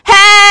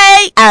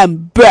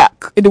am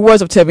back, in the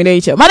words of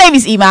Terminator. My name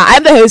is Ima.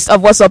 I'm the host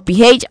of What's Up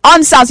PH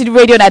on Sound City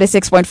Radio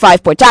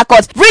 96.5 Port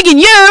Harcourt, bringing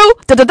you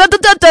the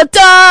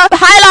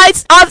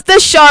highlights of the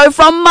show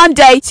from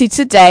Monday to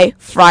today,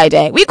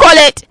 Friday. We call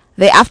it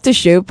the After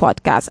Show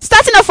Podcast.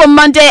 Starting off on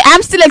Monday,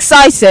 I'm still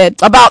excited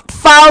about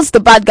Falz, the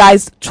Bad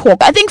Guys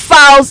Talk. I think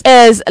Falz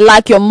is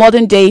like your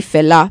modern day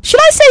fella. Should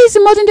I say he's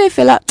a modern day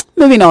fella?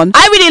 Moving on.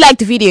 I really liked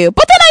the video,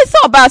 but then I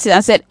thought about it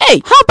and said,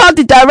 hey, how about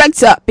the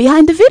director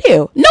behind the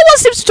video? No one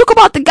seems to talk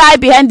about the guy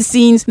behind the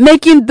scenes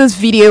making this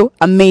video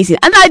amazing.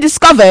 And I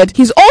discovered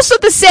he's also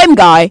the same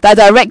guy that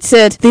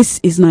directed This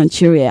Is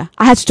Nigeria.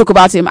 I had to talk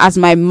about him as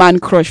my man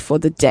crush for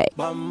the day.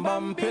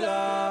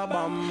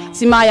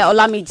 Timaya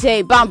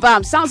Olamide, Bam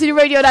Bam, Sound City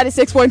Radio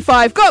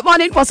 96.5. Good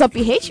morning, what's up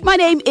PH? My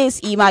name is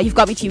Ima. You've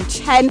got me to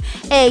 10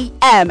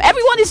 a.m.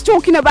 Everyone is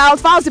talking about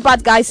Falz, the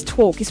Bad Guys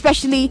Talk,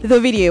 especially the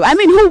video. I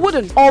mean, who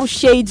wouldn't? All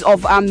shades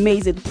of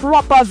amazing,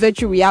 proper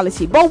virtual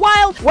reality. But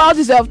while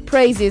well-deserved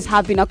praises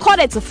have been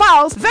accorded to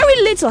Falz,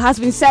 very little has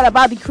been said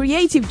about the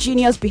creative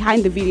genius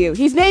behind the video.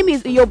 His name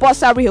is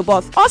Yobasa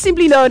Rehoboth, or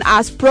simply known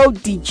as Pro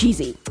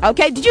DGZ.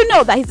 Okay, did you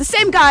know that he's the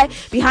same guy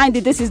behind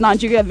the This Is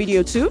Nigeria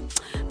video too?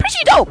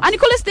 Pretty dope. And the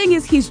coolest thing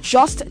is he's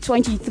just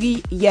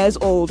 23 years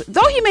old.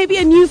 Though he may be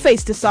a new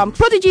face to some,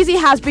 Pro DGZ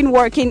has been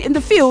working in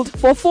the field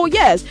for 4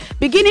 years,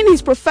 beginning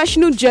his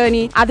professional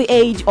journey at the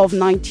age of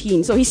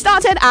 19. So he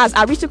started as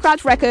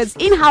Aristocrat Records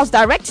in-house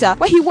director,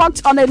 where he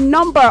worked on a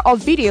number of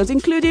videos,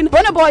 including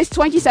Burna Boy's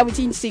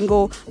 2017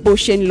 single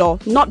Boshin Law.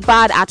 Not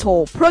bad at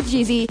all. Pro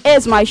DGZ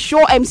is my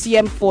show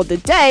MCM for the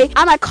day,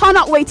 and I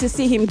cannot wait to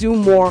see him do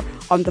more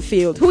on the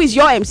field. Who is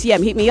your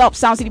MCM? Hit me up,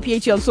 Sound City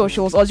PH on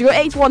socials, or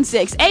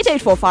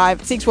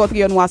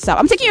 0816-8845-643 on WhatsApp.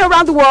 I'm taking you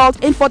around the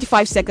world in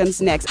 45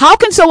 seconds next. How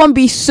can someone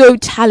be so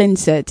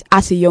talented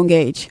at a young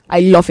age?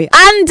 I love it.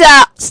 And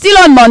still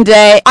on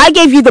Monday, I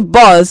gave you the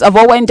buzz of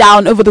what went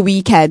down over the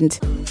weekend.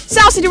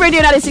 Sound City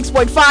Radio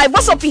 96.5.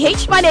 What's up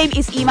PH? My name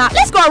is Ima.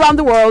 Let's go around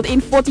the world in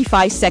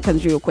 45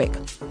 seconds real quick.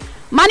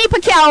 Manny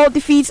Pacquiao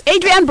defeats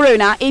Adrian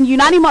Broner in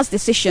unanimous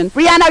decision.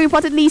 Rihanna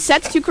reportedly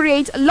set to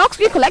create a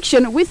luxury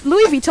collection with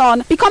Louis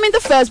Vuitton, becoming the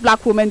first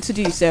black woman to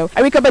do so.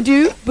 Erykah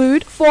Badu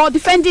booed for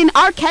defending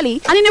R. Kelly,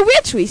 and in a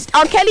weird twist,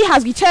 R. Kelly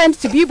has returned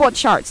to Billboard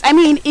charts. I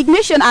mean,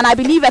 Ignition and I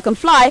Believe I Can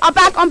Fly are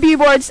back on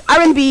Billboard's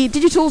R&B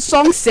digital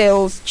song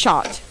sales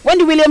chart.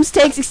 Wendy Williams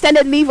takes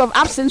extended leave of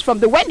absence from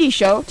The Wendy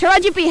Show.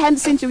 Taraji P.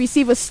 Henson to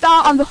receive a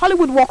star on the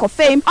Hollywood Walk of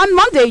Fame on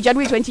Monday,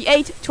 January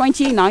 28,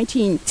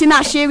 2019.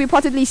 Tinashe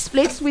reportedly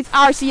splits with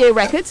RCA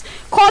Records.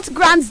 Court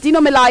grants Dino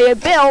Melaye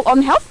bail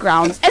on health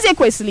grounds.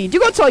 Ezekwesili,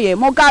 Dugotoye,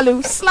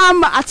 Mogalu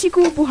slam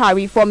Atiku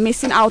Buhari for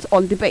missing out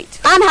on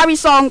debate. And Harry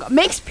Song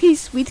makes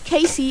peace with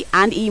Casey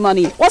and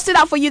E-Money. What stood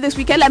out for you this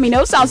weekend? Let me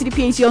know. Sound City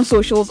PhD on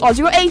socials or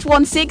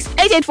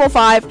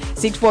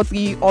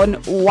 0816-8845-643 on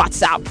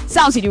WhatsApp.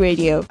 Sound City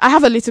Radio. I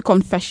have a little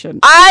confession.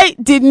 I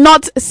did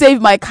not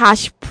save my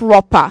cash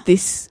proper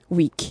this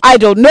week. I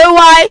don't know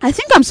why. I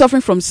think I'm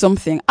suffering from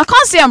something. I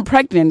can't say I'm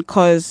pregnant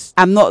because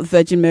I'm not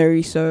Virgin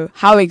Mary, so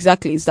how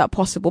exactly is that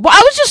possible? But I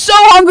was just so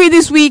hungry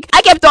this week.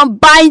 I kept on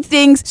buying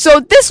things. So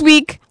this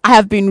week, I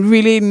have been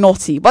really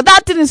naughty. But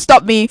that didn't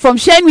stop me from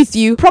sharing with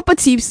you proper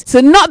tips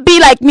to not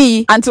be like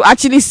me and to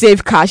actually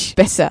save cash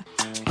better.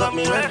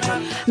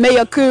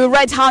 Mayor Cool,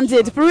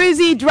 Red-Handed,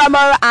 Peruzzi,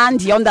 Drummer, and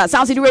Yonda.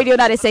 Sound City Radio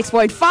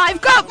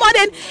 96.5. Good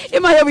morning.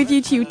 I'm here with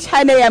you till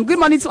 10 a.m. Good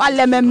morning to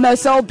Aleme,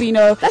 Mercel,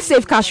 Bino. Let's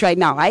save cash right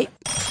now, right?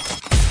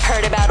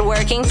 Heard about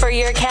working for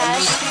your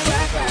cash?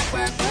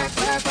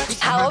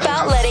 How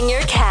about letting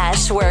your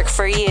cash work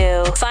for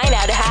you? Find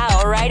out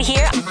how right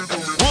here.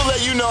 We'll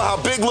let you know how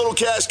big Little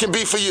Cash can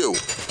be for you.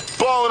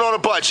 Balling on a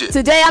budget.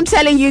 Today I'm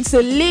telling you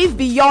to live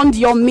beyond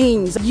your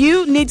means.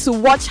 You need to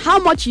watch how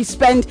much you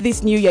spend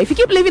this new year. If you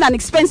keep living an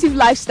expensive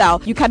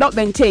lifestyle you cannot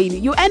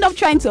maintain, you end up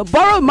trying to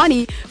borrow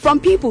money from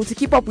people to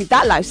keep up with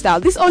that lifestyle.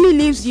 This only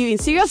leaves you in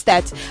serious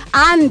debt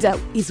and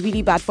is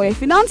really bad for your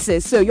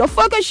finances. So your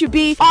focus should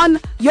be on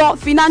your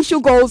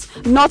financial goals,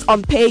 not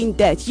on paying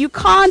debt. You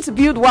can't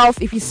build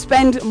wealth if you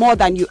spend more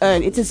than you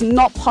earn. It is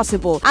not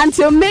possible. And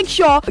to make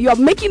sure you're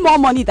making more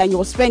money than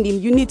you're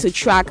spending, you need to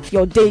track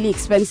your daily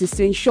expenses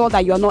to ensure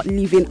that you're not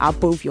living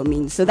above your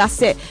means. So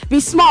that's it. Be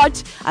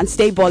smart and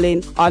stay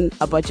balling on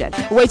a budget.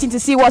 Waiting to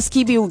see what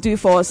Skibi will do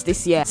for us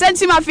this year.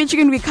 Sentiment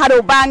featuring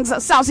Ricardo Banks,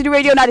 Sound City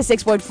Radio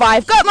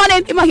 96.5. Good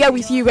morning. I'm here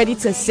with you, ready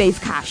to save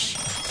cash.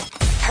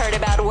 Heard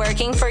about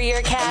working for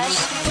your cash?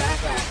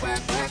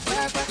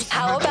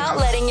 How about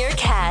letting your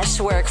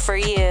cash work for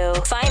you?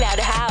 Find out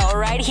how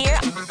right here.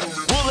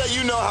 We'll let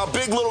you know how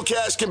big Little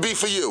Cash can be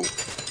for you.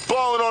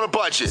 Balling on a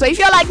budget. So if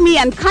you're like me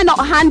and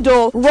cannot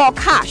handle raw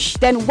cash,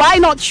 then why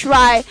not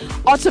try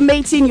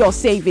automating your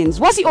savings?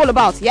 What's it all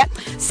about? Yeah,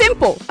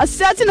 simple. A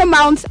certain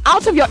amount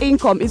out of your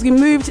income is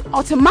removed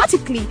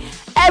automatically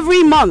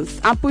every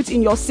month and put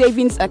in your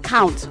savings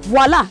account.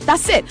 Voila,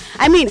 that's it.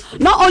 I mean,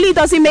 not only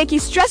does it make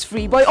it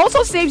stress-free, but it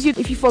also saves you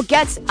if you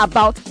forget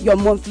about your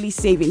monthly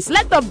savings.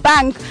 Let the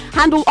bank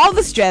handle all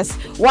the stress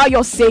while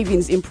your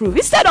savings improve.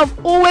 Instead of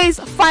always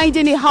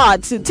finding it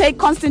hard to take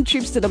constant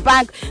trips to the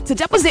bank to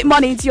deposit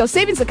money into your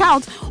savings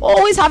account,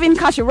 always having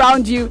cash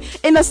around you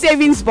in a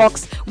savings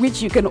box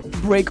which you can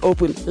break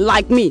open,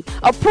 like me.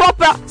 A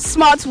proper,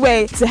 smart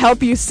way to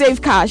help you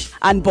save cash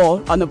and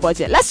ball on a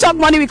budget. Let's talk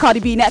money with Cardi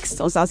B next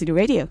on South City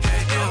Radio.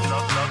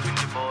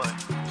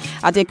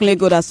 Adekunle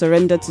Gold has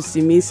surrendered to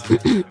Simis.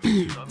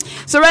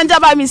 Surrender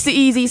by Mr.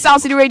 Easy,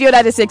 South City Radio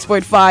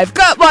 96.5.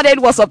 Good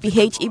morning, what's up,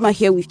 PH? Ima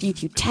here with you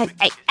to 10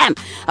 a.m.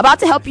 About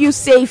to help you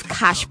save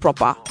cash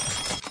proper.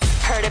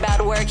 Heard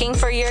about working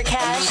for your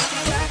cash?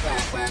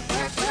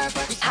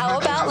 How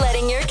about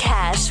letting your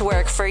cash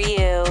work for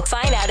you?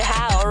 Find out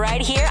how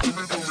right here.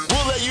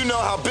 We'll let you know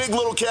how big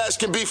little cash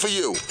can be for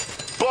you.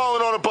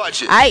 Balling on a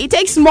budget. It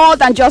takes more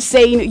than just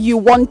saying you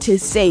want to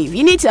save.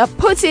 You need to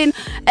put in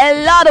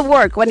a lot of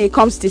work when it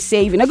comes to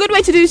saving. A good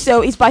way to do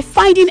so is by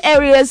finding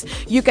areas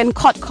you can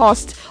cut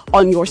costs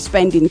on your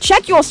spending.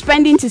 Check your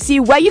spending to see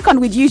where you can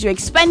reduce your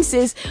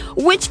expenses,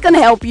 which can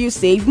help you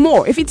save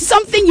more. If it's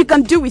something you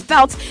can do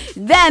without,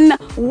 then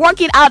work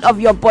it out of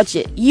your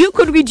budget. You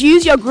could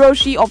reduce your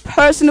grocery or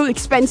personal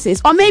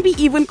expenses, or maybe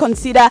even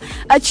consider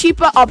a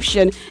cheaper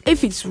option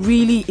if it's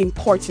really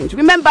important.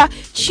 Remember,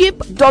 cheap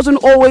doesn't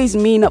always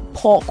mean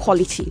poor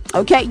quality.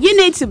 Okay, you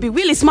need to be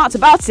really smart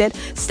about it.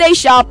 Stay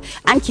sharp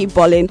and keep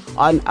balling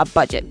on a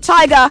budget.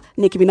 Tiger,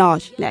 Nicki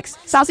Minaj next.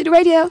 South City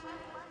Radio.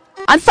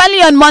 And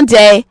finally on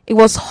Monday, it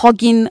was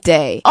hugging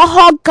day. A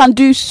hug can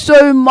do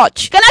so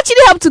much. Can actually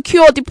help to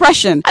cure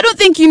depression. I don't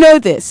think you know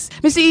this.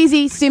 Mr.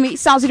 Easy, Simi,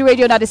 Sound City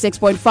Radio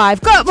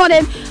 96.5. Good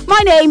morning. My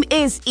name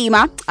is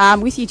Ima. I'm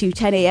with you till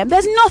 10 a.m.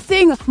 There's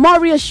nothing more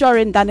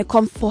reassuring than a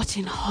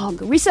comforting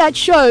hug. Research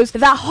shows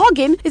that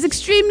hugging is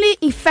extremely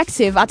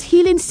effective at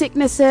healing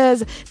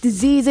sicknesses,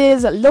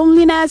 diseases,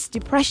 loneliness,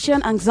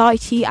 depression,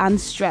 anxiety, and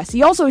stress.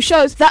 It also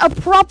shows that a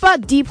proper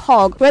deep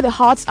hug where the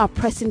hearts are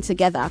pressing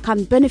together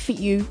can benefit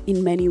you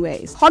in many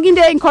ways. Hugging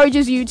Day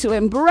encourages you to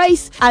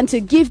embrace and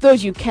to give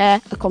those you care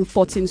a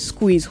comforting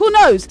squeeze. Who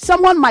knows?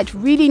 Someone might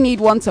really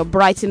need one to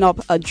brighten up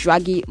a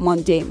draggy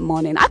Monday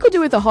morning. I could do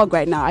with a hug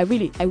right now. I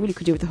really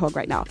could do with a hug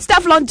right now.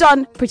 Steph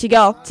London, Pretty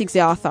Girl, Tixie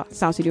Arthur,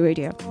 South City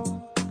Radio.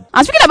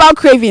 And speaking about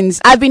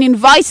cravings, I've been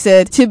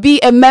invited to be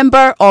a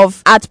member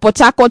of at Port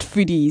Harcourt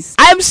Foodies.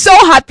 I am so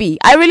happy.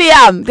 I really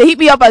am. They hit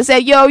me up and said,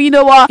 yo, you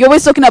know what? You're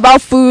always talking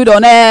about food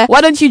on air. Why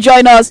don't you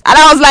join us? And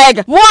I was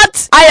like,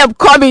 what? I am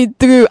coming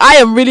through. I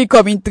am really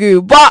coming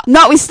through. But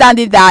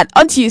notwithstanding that,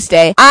 on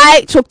Tuesday,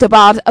 I talked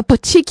about a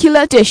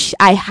particular dish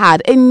I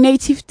had, a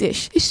native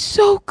dish. It's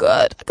so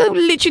good. I can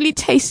literally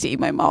taste it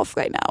in my mouth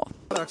right now.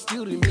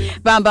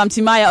 Bam Bam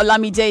Timaya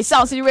Olamide,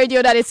 South City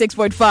Radio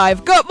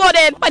 96.5. Good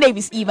morning. My name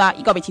is Eva.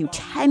 You got me till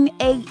 10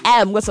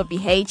 a.m. What's up,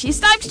 BH?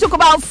 It's time to talk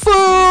about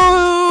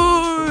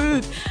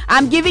food.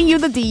 I'm giving you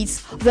the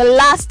deets. The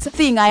last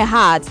thing I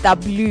had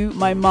that blew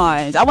my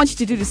mind. I want you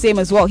to do the same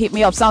as well. Hit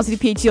me up, South City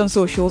PhD on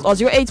socials, or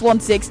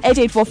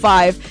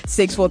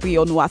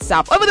 0816-8845-643 on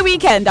WhatsApp. Over the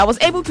weekend, I was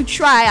able to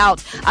try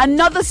out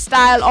another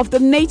style of the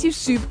native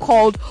soup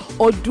called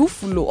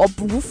Odufulo or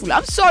Burufulo.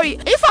 I'm sorry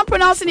if I'm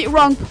pronouncing it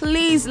wrong.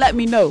 Please let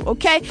me know,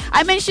 okay?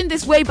 I mentioned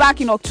this way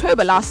back in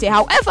October last year.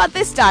 However,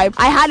 this time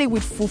I had it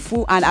with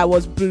fufu and I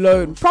was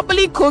blown.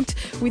 Properly cooked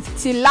with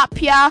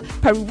tilapia,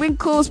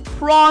 periwinkles,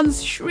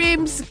 prawns,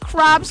 shrimps,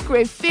 crabs,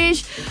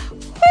 crayfish.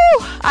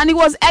 Whew. And it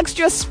was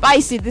extra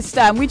spicy this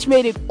time, which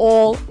made it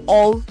all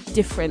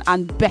different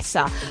and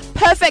better.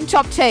 Perfect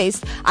top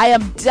taste. I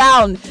am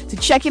down to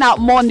checking out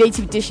more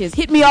native dishes.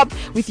 Hit me up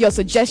with your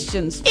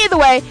suggestions. Either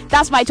way,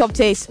 that's my top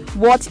taste.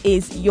 What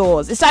is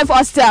yours? It's time for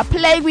us to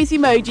play with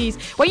emojis.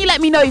 When you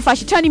let me know if I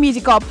should turn the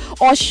music up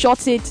or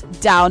shut it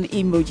down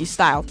emoji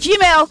style.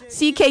 Gmail,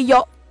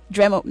 CKYO.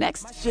 Dremo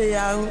next.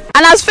 And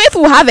as Faith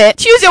will have it,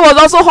 Tuesday was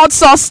also hot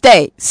sauce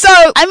day. So,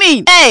 I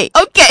mean, hey,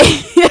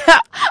 okay.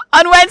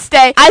 On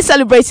Wednesday, I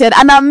celebrated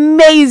an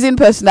amazing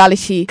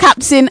personality,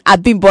 Captain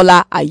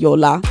Abimbola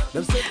Ayola.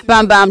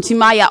 Bam Bam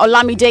Timaya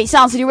Olamide,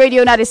 Sound City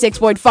Radio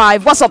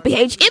 96.5. What's up,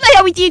 PH? In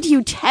here with you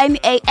till 10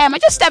 a.m. I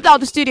just stepped out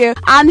of the studio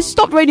and it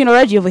stopped raining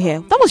already over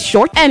here. That was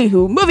short.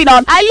 Anywho, moving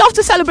on. I love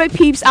to celebrate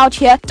peeps out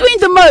here doing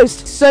the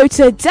most. So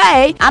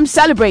today, I'm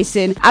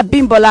celebrating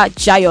Abimbola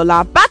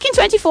Jayola. Back in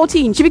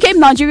 2014, she became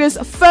Nigeria's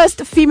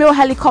first female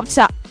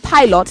helicopter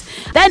pilot.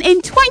 Then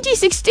in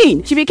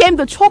 2016, she became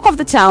the talk of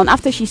the town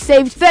after she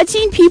saved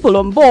 13 people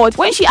on board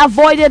when she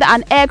avoided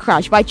an air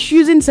crash by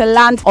choosing to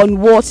land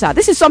on water.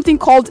 This is something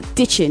called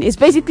ditching. It's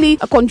basically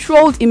a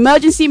controlled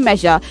emergency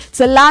measure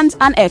to land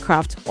an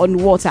aircraft on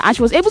water, and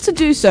she was able to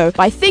do so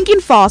by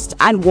thinking fast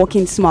and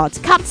walking smart.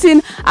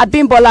 Captain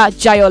Abimbola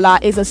Jayola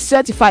is a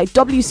certified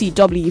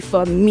WCW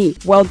for me.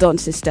 Well done,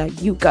 sister.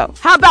 You go.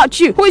 How about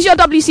you? Who is your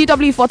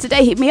WCW for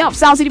today? Hit me up.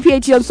 Sound City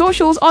PhD on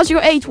socials or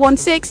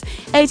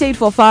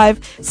 0816-8845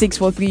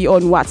 643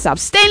 on WhatsApp.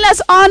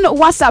 Stainless on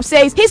WhatsApp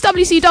says his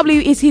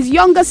WCW is his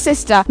younger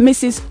sister,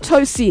 Mrs.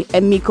 Tosi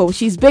Emiko.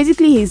 She's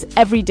basically his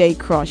everyday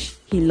crush.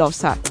 He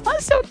loves her.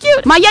 That's so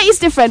cute. My year is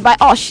different by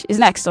Osh is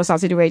next on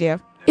South City Radio.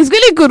 It's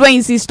really good when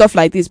you see stuff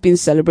like this being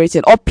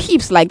celebrated or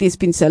peeps like this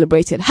being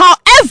celebrated.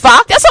 However,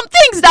 there's some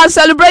things that are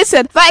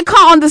celebrated that I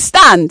can't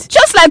understand.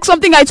 Just like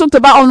something I talked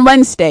about on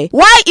Wednesday.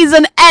 Why is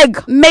an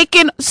egg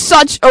making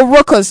such a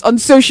ruckus on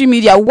social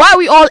media? Why are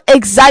we all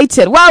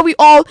excited? Why are we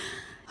all...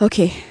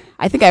 Okay,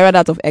 I think I ran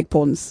out of egg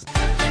puns.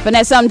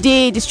 Vanessa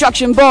MD,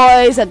 Destruction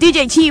Boys,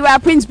 DJ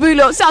T-Rap, Prince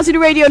Bulo, Sound City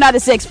Radio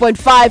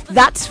 96.5.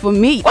 That's for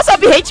me. What's up,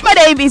 BH? My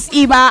name is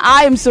Ima.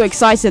 I am so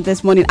excited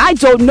this morning. I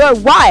don't know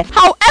why.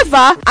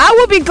 However, I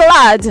will be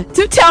glad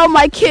to tell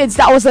my kids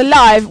that I was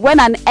alive when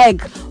an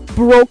egg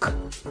broke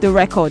the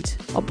record,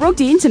 or broke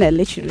the internet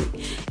literally.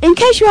 In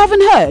case you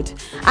haven't heard,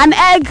 an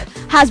egg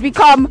has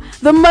become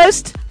the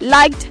most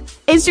liked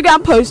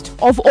Instagram post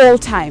of all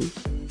time.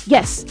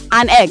 Yes,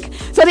 an egg.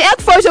 So the egg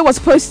photo was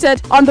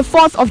posted on the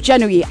 4th of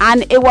January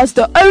and it was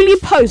the only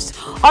post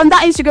on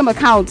that Instagram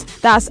account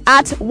that's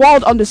at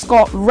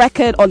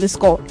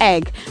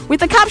world_record_egg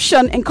with the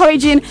caption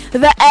encouraging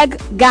the egg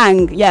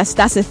gang, yes,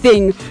 that's a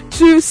thing,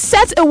 to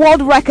set a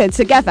world record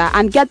together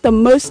and get the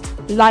most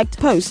liked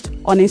post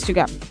on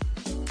Instagram.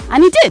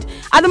 And he did.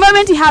 At the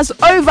moment, he has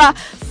over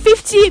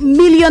 50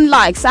 million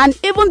likes and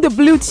even the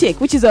blue tick,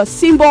 which is a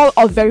symbol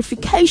of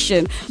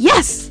verification.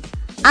 Yes,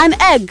 an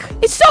egg.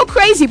 It's so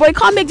crazy, but you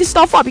can't make this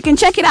stuff up. You can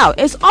check it out.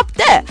 It's up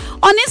there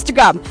on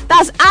Instagram.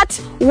 That's at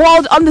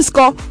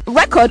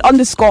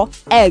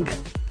world_record_egg.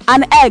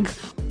 An egg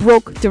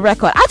broke the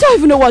record. I don't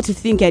even know what to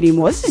think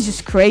anymore. This is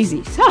just crazy.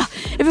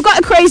 If you've got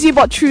a crazy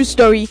but true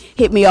story,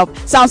 hit me up.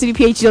 Sound City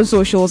PhD on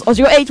socials or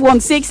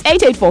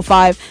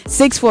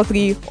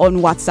 0816-8845-643 on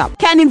WhatsApp.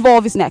 Ken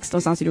Involve is next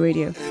on Sound City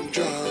Radio.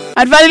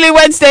 And finally,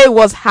 Wednesday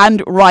was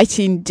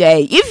handwriting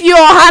day. If your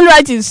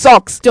handwriting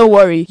sucks, don't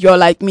worry, you're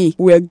like me,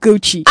 we're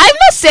Gucci. I'm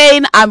not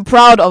saying I'm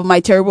proud of my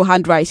terrible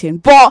handwriting,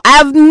 but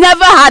I've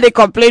never had a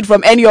complaint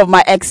from any of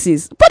my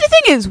exes. But the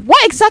thing is,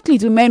 what exactly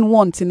do men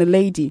want in a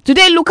lady? Do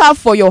they look out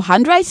for your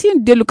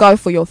handwriting? Do they look out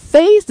for your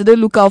face? Do they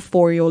look out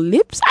for your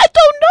lips? I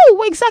don't know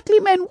what exactly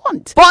men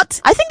want.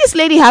 But I think this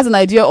lady has an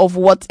idea of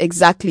what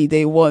exactly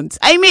they want.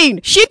 I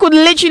mean, she could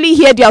literally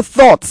hear their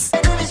thoughts.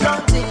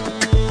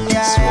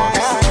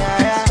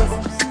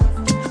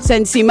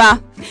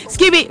 Sensima,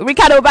 Skibby,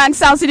 Ricardo Banks,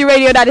 Sound City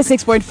Radio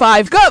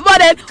 96.5. Good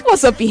morning.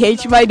 What's up,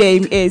 PH? My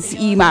name is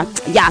Ima.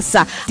 Yes,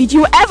 did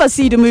you ever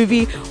see the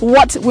movie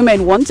What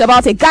Women Want,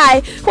 about a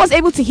guy who was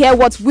able to hear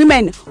what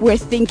women were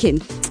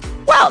thinking?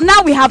 Well,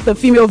 now we have the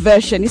female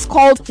version. It's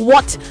called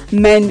What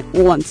Men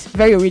Want.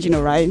 Very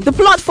original, right? The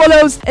plot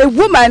follows a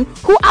woman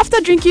who, after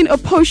drinking a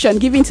potion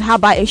given to her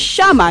by a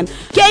shaman,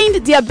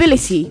 gained the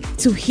ability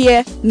to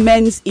hear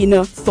men's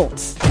inner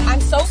thoughts.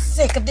 I'm so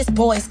sick of this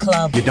boys'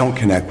 club. You don't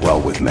connect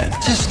well with men.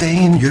 Just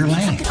stay in your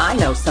lane. I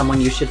know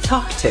someone you should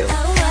talk to.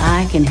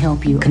 I can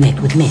help you connect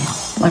with men.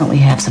 Why don't we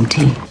have some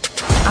tea?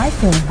 I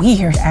feel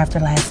weird after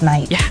last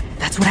night. Yeah,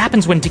 that's what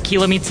happens when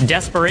tequila meets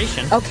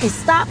desperation. Okay,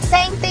 stop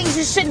saying things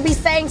you shouldn't be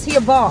saying to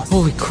your boss.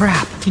 Holy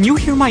crap. Can you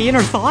hear my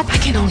inner thought? I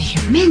can only hear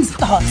men's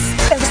thoughts.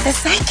 It was the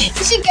psychic.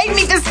 She gave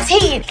me this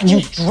tea. And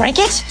you drank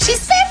it? She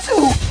said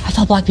to. I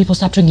thought black people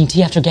stopped drinking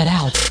tea after Get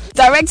Out.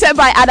 Directed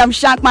by Adam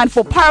Shankman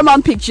for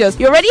Paramount Pictures,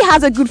 he already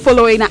has a good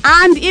following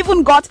and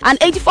even got an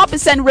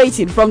 84%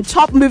 rating from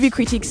top movie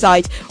critic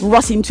site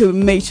Rotten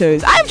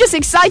Tomatoes. I'm just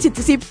excited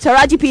to see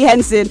Taraji P.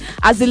 Henson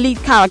as the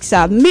lead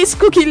character, Miss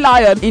Cookie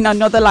Lion in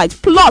Another Light.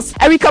 Plus,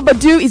 Erykah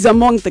Badu is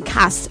among the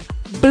cast.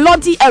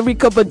 Bloody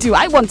Erykah Badu.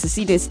 I want to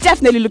see this.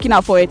 Definitely looking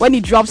out for it when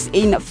it drops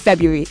in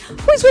February.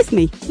 Who is with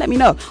me? Let me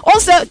know.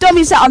 Also, don't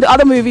miss out on the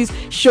other movies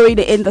showing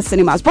it in the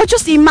cinemas. But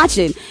just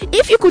imagine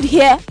if you could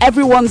hear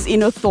everyone's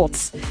inner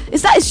thoughts.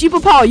 Is that a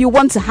superpower you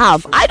want to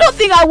have? I don't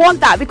think I want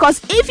that,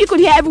 because if you could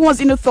hear everyone's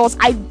inner thoughts,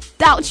 I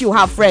doubt you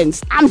have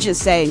friends. I'm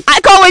just saying.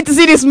 I can't wait to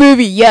see this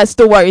movie. Yes,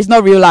 don't worry, it's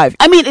not real life.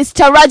 I mean, it's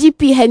Taraji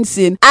P.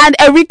 Henson and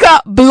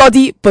Erykah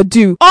Bloody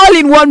Badu all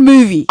in one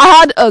movie. I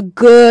had a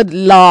good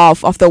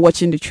laugh after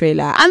watching the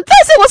trailer, and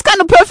Thursday was kind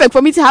of perfect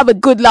for me to have a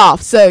good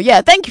laugh. So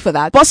yeah, thank you for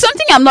that. But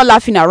something I'm not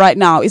laughing at right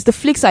now is the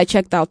flicks I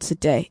checked out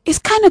today. It's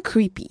kind of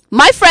creepy.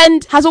 My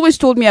friend has always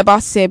told me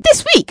about Sib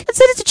this week and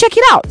said to check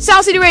it out.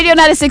 Sound City Radio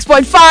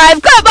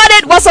 96.5. Go about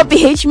it. What's up,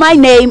 BH? My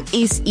name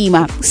is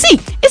Ima. See,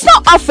 it's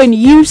not often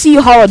you see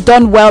horror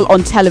done well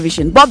on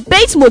television, but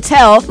Bates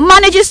Motel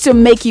manages to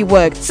make it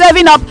work,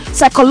 serving up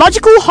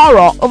psychological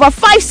horror over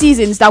 5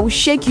 seasons that will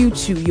shake you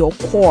to your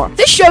core.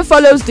 This show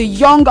follows the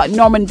young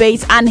Norman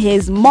Bates and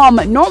his mom,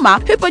 Norma,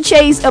 who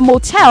purchased a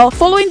motel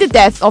following the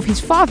death of his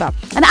father.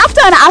 And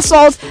after an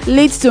assault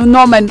leads to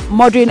Norman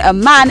murdering a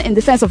man in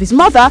defense of his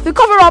mother, the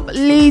cover-up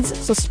leads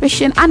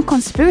suspicion and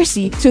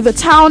conspiracy to the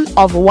town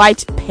of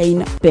White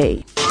Pine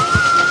Bay.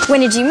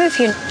 When did you move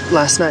here?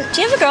 Last night.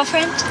 Do you have a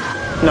girlfriend?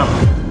 No,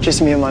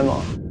 just me and my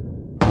mom.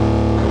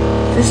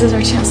 This is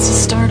our chance to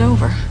start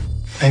over.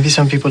 Maybe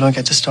some people don't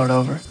get to start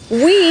over.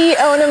 We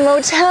own a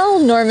motel,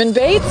 Norman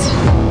Bates.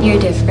 You're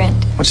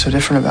different. What's so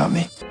different about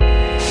me?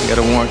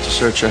 got a warrant to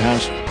search your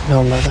house?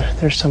 No, Mother,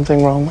 there's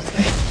something wrong with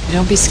me.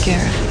 Don't be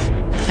scared.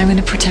 I'm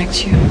gonna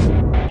protect you.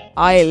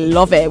 I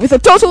love it. With a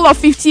total of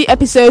 50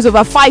 episodes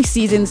over 5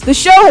 seasons, the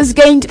show has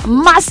gained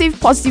massive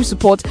positive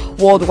support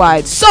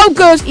worldwide. So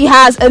good, it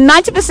has a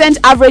 90%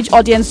 average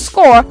audience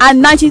score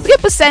and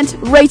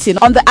 93% rating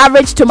on the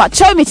average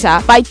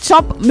tomatometer by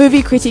top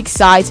movie critic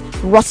site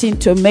Rotten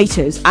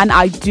Tomatoes, and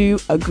I do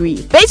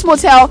agree. Bates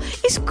Motel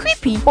is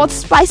creepy but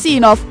spicy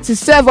enough to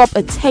serve up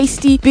a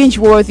tasty,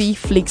 binge-worthy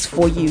flicks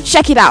for you.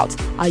 Check it out,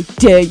 I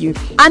dare you.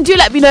 And do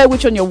let me know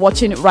which one you're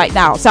watching right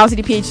now. Sound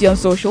City PhD on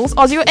socials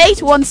or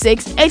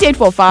 0816-8845-643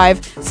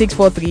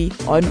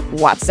 on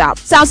WhatsApp.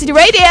 Sound City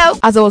Radio.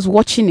 As I was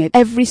watching it,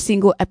 every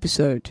single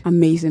episode,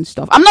 amazing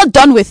stuff. I'm not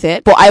done with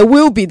it, but I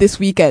will be this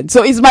weekend.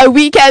 So it's my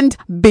weekend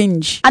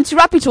binge. And to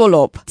wrap it all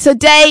up,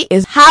 today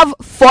is Have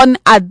Fun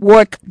at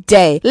Work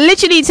Day.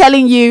 Literally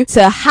telling you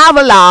to have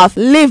a laugh,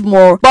 live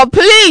more, but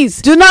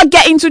please do not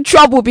get into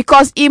trouble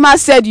because Ima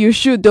said you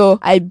should though.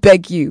 I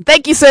beg you.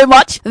 Thank you so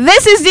much.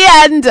 This is the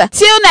end.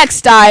 Till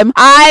next time,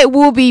 I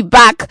will be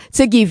back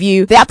to give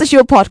you the After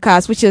Show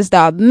podcast, which is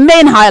the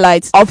main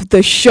highlights of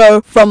the show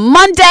from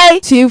Monday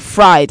to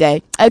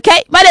Friday.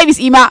 Okay, my name is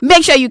Ima.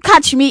 Make sure you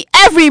catch me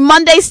every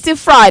Mondays to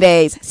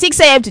Fridays, 6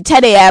 a.m. to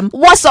 10 a.m.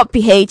 What's up,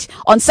 PH?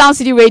 On Sound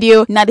City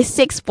Radio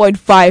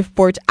 96.5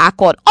 Port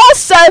Accord.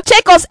 Also,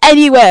 check us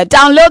anywhere.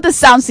 Download the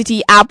Sound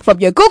City app from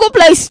your Google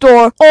Play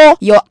Store or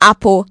your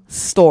Apple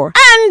Store.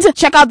 And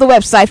check out the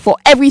website for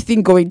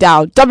everything going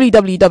down.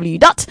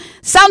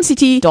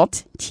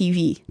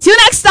 www.soundcity.tv. Till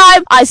next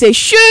time, I say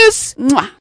shoes. Mwah.